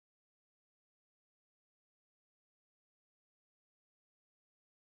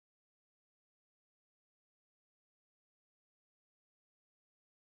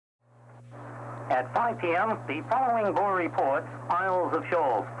At 5 p.m., the following bore reports, Isles of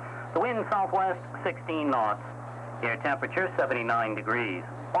Shoals. The wind southwest, 16 knots. Air temperature, 79 degrees.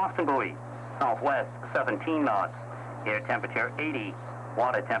 Boston buoy, southwest, 17 knots. Air temperature, 80.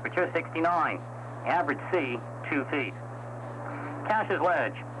 Water temperature, 69. Average sea, 2 feet. Cash's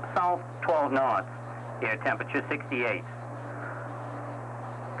Ledge, south, 12 knots. Air temperature, 68.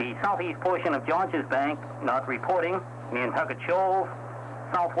 The southeast portion of Georges Bank, not reporting. Nantucket Shoals,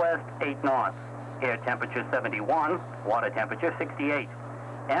 southwest, 8 knots. Air temperature 71, water temperature 68.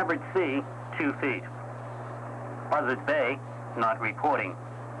 Average sea, 2 feet. Buzzards Bay, not reporting.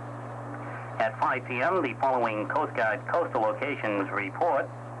 At 5 p.m., the following Coast Guard coastal locations report.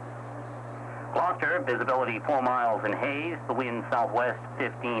 Gloucester, visibility 4 miles in haze, the wind southwest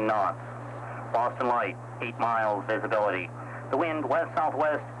 15 knots. Boston Light, 8 miles visibility. The wind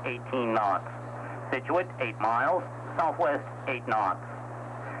west-southwest 18 knots. Scituate, 8 miles, southwest 8 knots.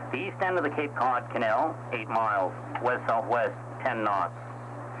 The east end of the Cape Cod Canal, 8 miles, west-southwest 10 knots.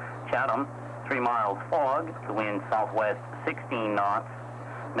 Chatham, 3 miles fog, the wind southwest 16 knots.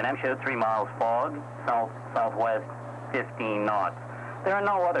 New Hampshire, 3 miles fog, south-southwest 15 knots. There are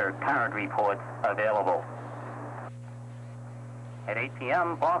no other current reports available. At 8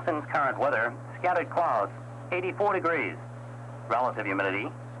 p.m., Boston's current weather, scattered clouds, 84 degrees. Relative humidity,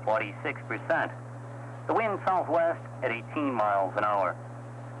 46%. The wind southwest at 18 miles an hour.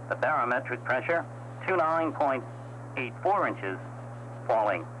 The barometric pressure, 29.84 inches,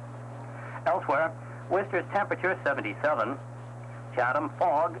 falling. Elsewhere, Worcester's temperature, 77. Chatham,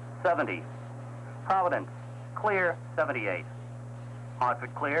 fog, 70. Providence, clear, 78.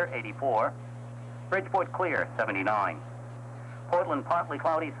 Hartford, clear, 84. Bridgeport, clear, 79. Portland, partly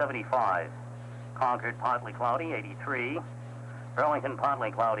cloudy, 75. Concord, partly cloudy, 83. Burlington,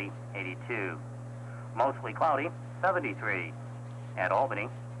 partly cloudy, 82. Mostly cloudy, 73. At Albany,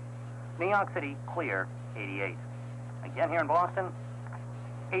 New York City, clear, 88. Again here in Boston,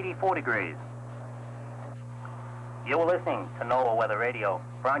 84 degrees. You are listening to NOAA Weather Radio,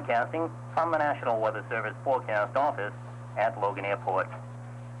 broadcasting from the National Weather Service Forecast Office at Logan Airport.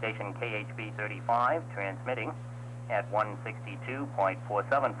 Station KHB 35, transmitting at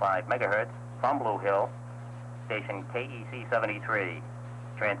 162.475 megahertz from Blue Hill. Station KEC 73,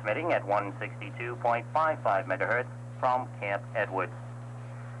 transmitting at 162.55 megahertz from Camp Edwards.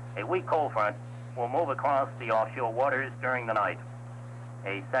 A weak cold front will move across the offshore waters during the night.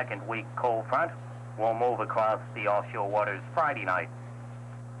 A second weak cold front will move across the offshore waters Friday night.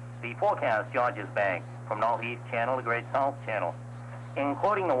 The forecast Georges Bank from Northeast Channel to Great South Channel,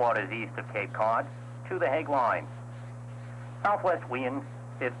 including the waters east of Cape Cod to the Hague Line. Southwest wind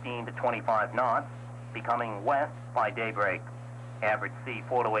 15 to 25 knots, becoming west by daybreak. Average sea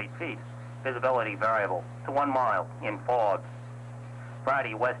 4 to 8 feet. Visibility variable to 1 mile in fog.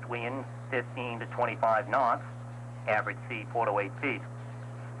 Friday west wind 15 to 25 knots. Average sea 4 to 8 feet.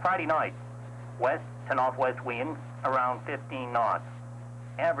 Friday night, west to northwest wind around 15 knots.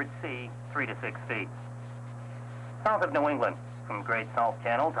 Average sea 3 to 6 feet. South of New England, from Great South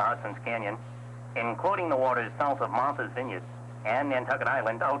Channel to Hudson's Canyon, including the waters south of Martha's Vineyard and Nantucket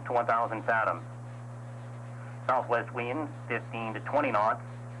Island out to 1,000 fathoms. Southwest wind 15 to 20 knots,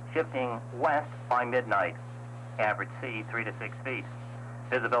 shifting west by midnight. Average sea 3 to 6 feet.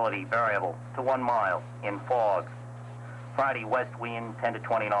 Visibility variable to 1 mile in fog. Friday west wind 10 to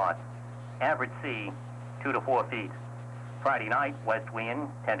 20 knots. Average sea 2 to 4 feet. Friday night west wind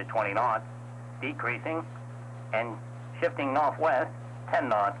 10 to 20 knots, decreasing and shifting northwest 10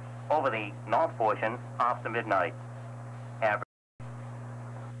 knots over the north portion after midnight. Average.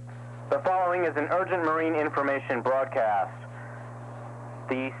 The following is an urgent marine information broadcast.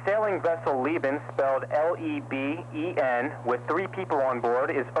 The sailing vessel Leben, spelled L-E-B-E-N, with 3 people on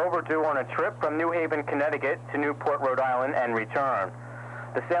board, is overdue on a trip from New Haven, Connecticut to Newport, Rhode Island, and return.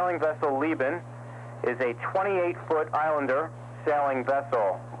 The sailing vessel Leben is a 28-foot Islander sailing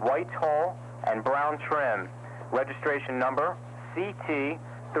vessel, white hull and brown trim, registration number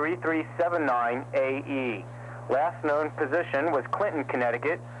CT-3379AE. Last known position was Clinton,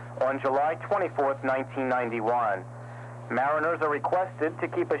 Connecticut, on July 24th, 1991. Mariners are requested to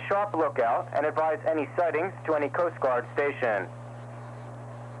keep a sharp lookout and advise any sightings to any Coast Guard station.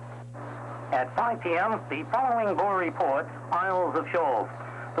 At 5 p.m., the following bore reports, Isles of Shoals.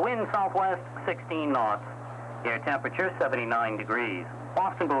 The wind southwest, 16 knots. Air temperature, 79 degrees.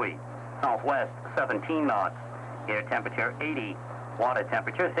 Boston buoy, southwest, 17 knots. Air temperature, 80. Water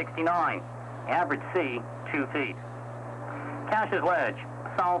temperature, 69. Average sea, 2 feet. Cash's Ledge,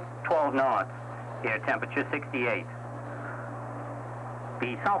 south, 12 knots. Air temperature, 68.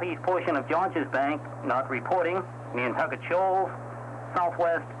 The southeast portion of Georges Bank, not reporting. Nantucket Shoals,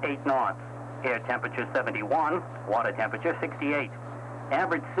 southwest, 8 knots. Air temperature 71, water temperature 68.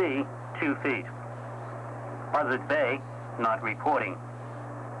 Average sea 2 feet. Buzzards Bay, not reporting.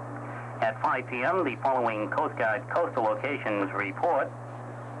 At 5 p.m., the following Coast Guard coastal locations report.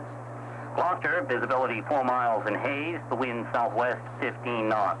 Gloucester, visibility 4 miles in haze, the wind southwest 15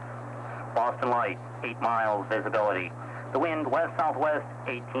 knots. Boston Light, 8 miles visibility, the wind west-southwest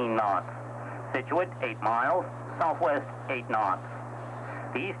 18 knots. Scituate, 8 miles, southwest 8 knots.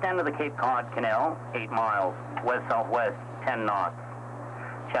 The east end of the Cape Cod Canal, 8 miles, west-southwest 10 knots.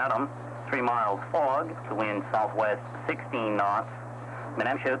 Chatham, 3 miles fog, the wind southwest 16 knots. New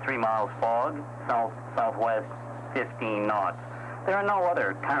Hampshire, 3 miles fog, south-southwest 15 knots. There are no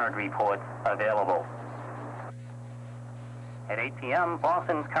other current reports available. At 8 p.m.,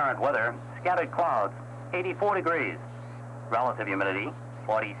 Boston's current weather, scattered clouds, 84 degrees. Relative humidity,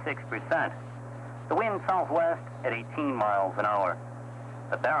 46%. The wind southwest at 18 miles an hour.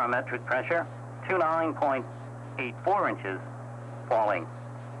 The barometric pressure, 29.84 inches, falling.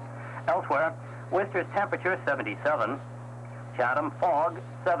 Elsewhere, Worcester's temperature, 77. Chatham, fog,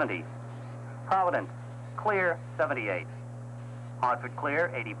 70. Providence, clear, 78. Hartford,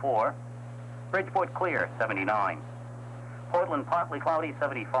 clear, 84. Bridgeport, clear, 79. Portland, partly cloudy,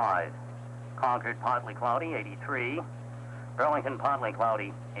 75. Concord, partly cloudy, 83. Burlington, partly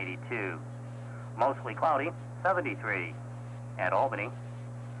cloudy, 82. Mostly cloudy, 73. At Albany,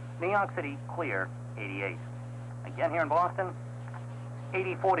 New York City, clear, 88. Again here in Boston,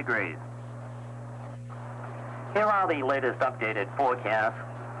 84 degrees. Here are the latest updated forecasts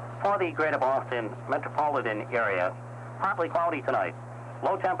for the greater Boston metropolitan area. Partly cloudy tonight.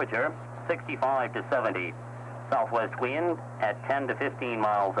 Low temperature, 65 to 70. Southwest wind at 10 to 15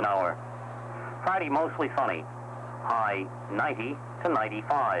 miles an hour. Friday, mostly sunny. High 90 to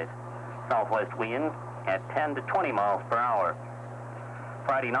 95. Southwest wind at 10 to 20 miles per hour.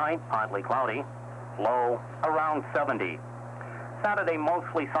 Friday night, partly cloudy. Low around 70. Saturday,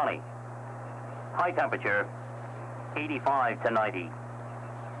 mostly sunny. High temperature, 85 to 90.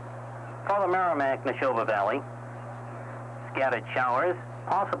 For the Merrimack-Neshoba Valley, scattered showers,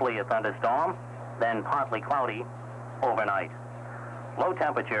 possibly a thunderstorm, then partly cloudy overnight. Low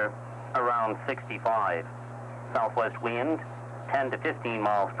temperature around 65. Southwest wind 10 to 15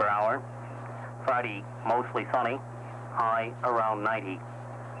 miles per hour. Friday, mostly sunny. High around 90.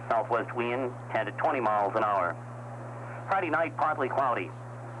 Southwest wind 10 to 20 miles an hour. Friday night, partly cloudy.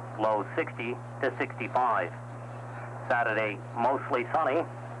 Low 60 to 65. Saturday, mostly sunny.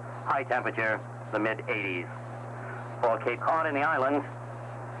 High temperature, the mid-80s. For Cape Cod and the islands,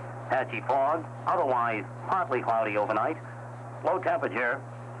 patchy fog, otherwise partly cloudy overnight. Low temperature,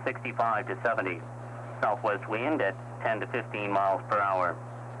 65 to 70. Southwest wind at 10 to 15 miles per hour.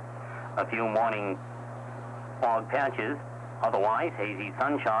 A few morning fog patches, otherwise hazy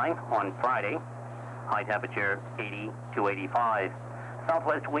sunshine on Friday. High temperature, 80 to 85.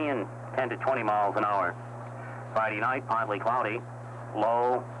 Southwest wind, 10 to 20 miles an hour. Friday night, partly cloudy.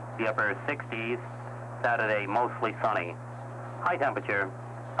 Low, the upper 60s. Saturday, mostly sunny. High temperature,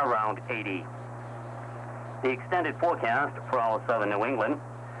 around 80. The extended forecast for all of southern New England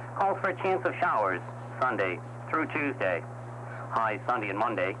calls for a chance of showers Sunday through Tuesday. High Sunday and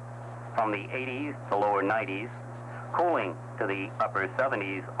Monday from the 80s to lower 90s, cooling to the upper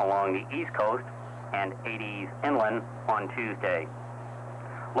 70s along the East Coast and 80s inland on Tuesday.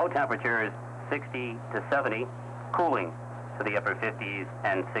 Low temperatures 60 to 70, cooling to the upper 50s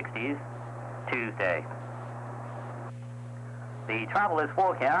and 60s Tuesday. The traveler's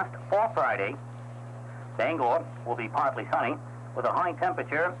forecast for Friday. Bangor will be partly sunny with a high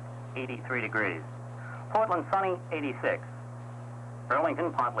temperature 83 degrees. Portland sunny 86.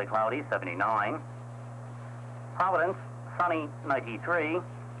 Burlington partly cloudy 79. Providence sunny 93.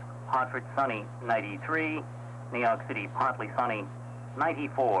 Hartford sunny 93. New York City partly sunny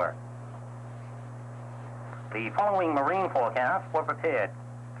 94. The following marine forecasts were prepared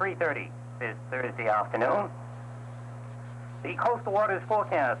 3:30 this Thursday afternoon. The coastal waters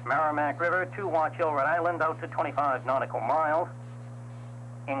forecast, Merrimack River to Watch Hill, Rhode Island, out to 25 nautical miles,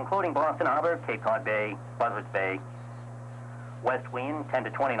 including Boston Harbor, Cape Cod Bay, Buzzards Bay. West wind 10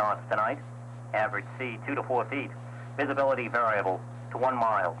 to 20 knots tonight. Average sea 2 to 4 feet. Visibility variable to 1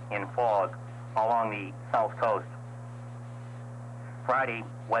 mile in fog along the south coast. Friday,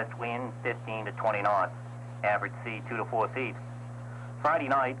 west wind 15 to 20 knots. Average sea 2 to 4 feet. Friday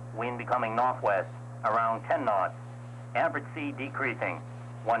night, wind becoming northwest around 10 knots. Average sea decreasing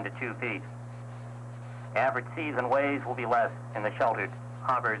 1 to 2 feet. Average seas and waves will be less in the sheltered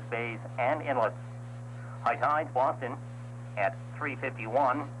harbors, bays, and inlets. High tides, Boston at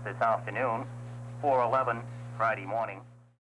 3:51 this afternoon, 4:11 Friday morning.